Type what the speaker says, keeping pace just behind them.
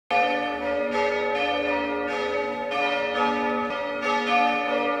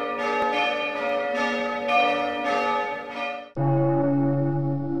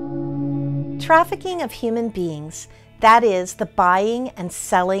Trafficking of human beings, that is, the buying and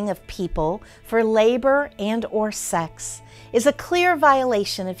selling of people for labor and/or sex, is a clear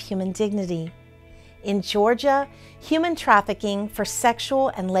violation of human dignity. In Georgia, human trafficking for sexual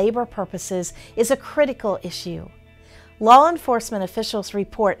and labor purposes is a critical issue. Law enforcement officials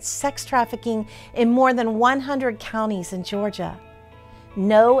report sex trafficking in more than 100 counties in Georgia.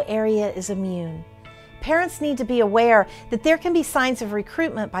 No area is immune. Parents need to be aware that there can be signs of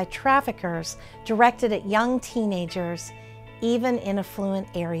recruitment by traffickers directed at young teenagers, even in affluent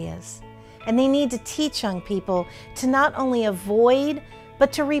areas. And they need to teach young people to not only avoid,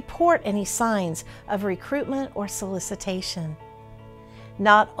 but to report any signs of recruitment or solicitation.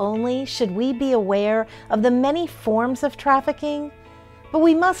 Not only should we be aware of the many forms of trafficking, but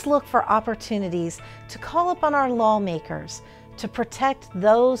we must look for opportunities to call upon our lawmakers to protect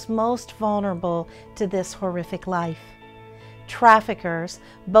those most vulnerable to this horrific life. Traffickers,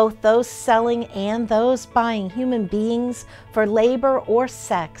 both those selling and those buying human beings for labor or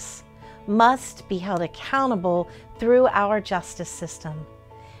sex, must be held accountable through our justice system.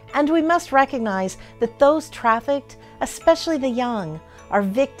 And we must recognize that those trafficked, especially the young, are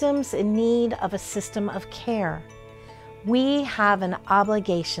victims in need of a system of care. We have an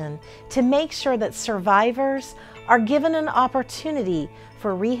obligation to make sure that survivors are given an opportunity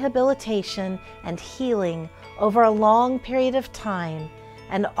for rehabilitation and healing over a long period of time,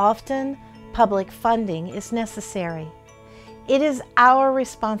 and often public funding is necessary. It is our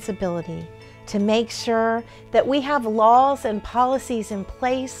responsibility to make sure that we have laws and policies in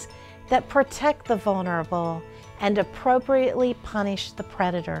place that protect the vulnerable and appropriately punish the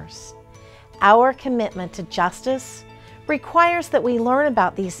predators. Our commitment to justice requires that we learn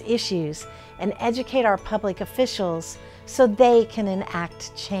about these issues and educate our public officials so they can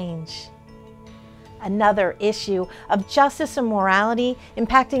enact change. Another issue of justice and morality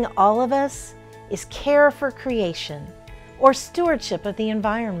impacting all of us is care for creation, or stewardship of the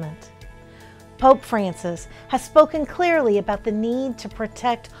environment. Pope Francis has spoken clearly about the need to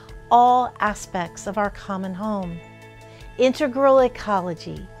protect all aspects of our common home. Integral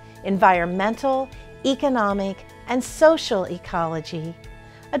ecology, environmental, economic, and social ecology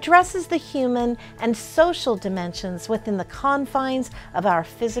addresses the human and social dimensions within the confines of our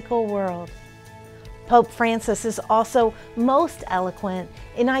physical world. Pope Francis is also most eloquent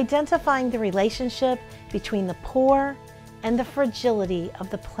in identifying the relationship between the poor and the fragility of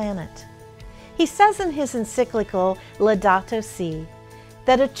the planet. He says in his encyclical Laudato Si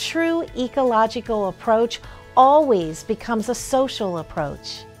that a true ecological approach always becomes a social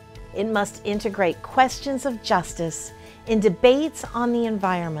approach. It must integrate questions of justice in debates on the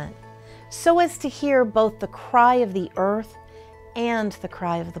environment so as to hear both the cry of the earth and the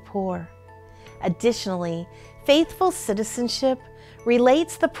cry of the poor. Additionally, faithful citizenship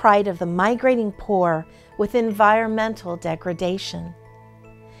relates the plight of the migrating poor with environmental degradation.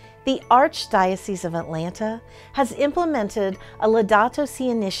 The Archdiocese of Atlanta has implemented a Laudato Si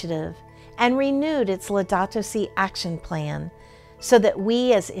initiative and renewed its Laudato Si action plan so that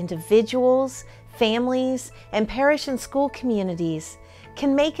we as individuals, families, and parish and school communities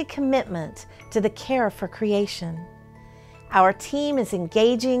can make a commitment to the care for creation. Our team is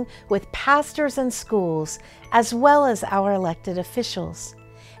engaging with pastors and schools as well as our elected officials,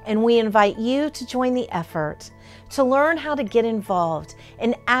 and we invite you to join the effort to learn how to get involved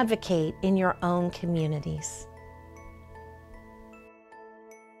and advocate in your own communities.